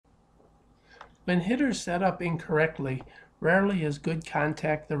When hitters set up incorrectly, rarely is good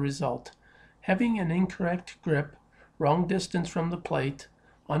contact the result. Having an incorrect grip, wrong distance from the plate,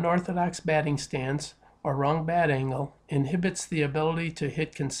 unorthodox batting stance, or wrong bat angle inhibits the ability to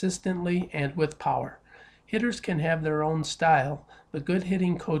hit consistently and with power. Hitters can have their own style, but good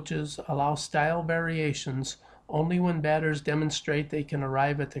hitting coaches allow style variations only when batters demonstrate they can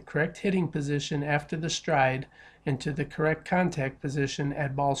arrive at the correct hitting position after the stride and to the correct contact position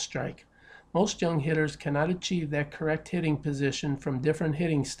at ball strike. Most young hitters cannot achieve that correct hitting position from different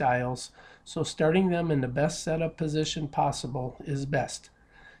hitting styles, so starting them in the best setup position possible is best.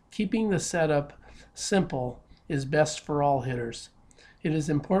 Keeping the setup simple is best for all hitters. It is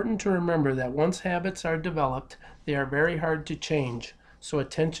important to remember that once habits are developed, they are very hard to change, so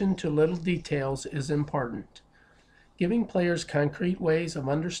attention to little details is important. Giving players concrete ways of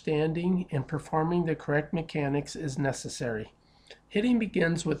understanding and performing the correct mechanics is necessary. Hitting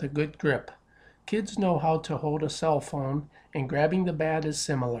begins with a good grip. Kids know how to hold a cell phone, and grabbing the bat is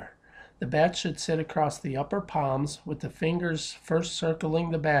similar. The bat should sit across the upper palms with the fingers first circling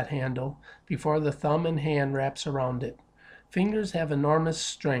the bat handle before the thumb and hand wraps around it. Fingers have enormous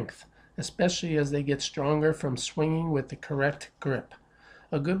strength, especially as they get stronger from swinging with the correct grip.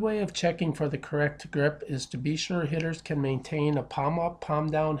 A good way of checking for the correct grip is to be sure hitters can maintain a palm up, palm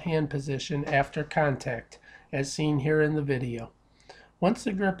down hand position after contact, as seen here in the video. Once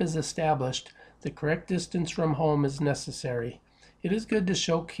the grip is established, the correct distance from home is necessary. It is good to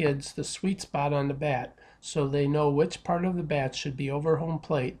show kids the sweet spot on the bat so they know which part of the bat should be over home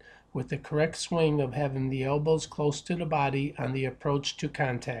plate with the correct swing of having the elbows close to the body on the approach to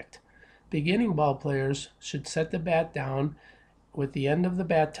contact. Beginning ball players should set the bat down with the end of the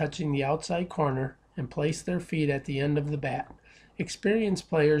bat touching the outside corner and place their feet at the end of the bat. Experienced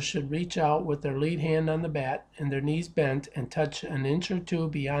players should reach out with their lead hand on the bat and their knees bent and touch an inch or two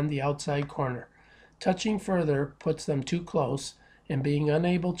beyond the outside corner. Touching further puts them too close, and being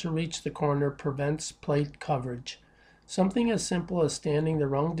unable to reach the corner prevents plate coverage. Something as simple as standing the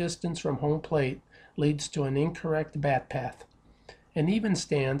wrong distance from home plate leads to an incorrect bat path. An even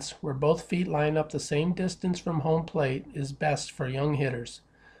stance, where both feet line up the same distance from home plate, is best for young hitters.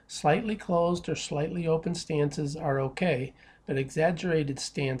 Slightly closed or slightly open stances are okay, but exaggerated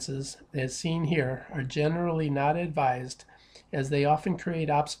stances, as seen here, are generally not advised, as they often create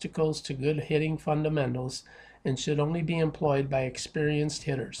obstacles to good hitting fundamentals and should only be employed by experienced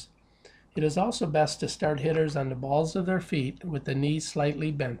hitters. It is also best to start hitters on the balls of their feet with the knees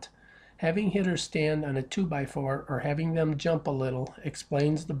slightly bent. Having hitters stand on a 2x4 or having them jump a little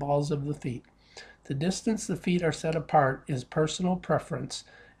explains the balls of the feet. The distance the feet are set apart is personal preference,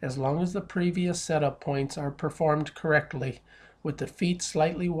 as long as the previous setup points are performed correctly, with the feet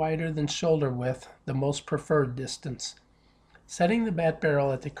slightly wider than shoulder width, the most preferred distance. Setting the bat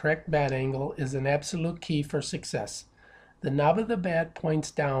barrel at the correct bat angle is an absolute key for success. The knob of the bat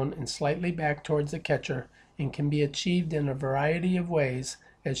points down and slightly back towards the catcher and can be achieved in a variety of ways,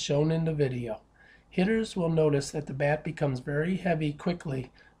 as shown in the video. Hitters will notice that the bat becomes very heavy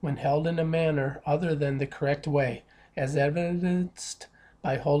quickly when held in a manner other than the correct way, as evidenced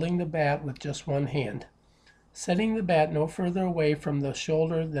by holding the bat with just one hand. Setting the bat no further away from the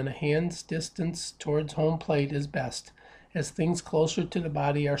shoulder than a hand's distance towards home plate is best, as things closer to the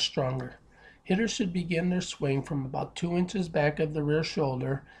body are stronger. Hitters should begin their swing from about 2 inches back of the rear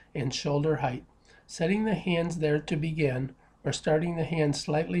shoulder and shoulder height. Setting the hands there to begin, or starting the hands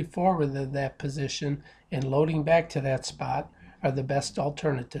slightly forward of that position and loading back to that spot, are the best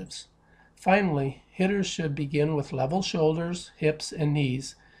alternatives. Finally, hitters should begin with level shoulders, hips, and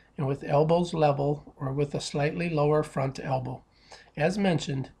knees, and with elbows level or with a slightly lower front elbow. As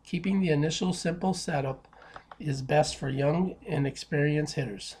mentioned, keeping the initial simple setup is best for young and experienced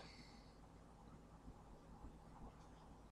hitters.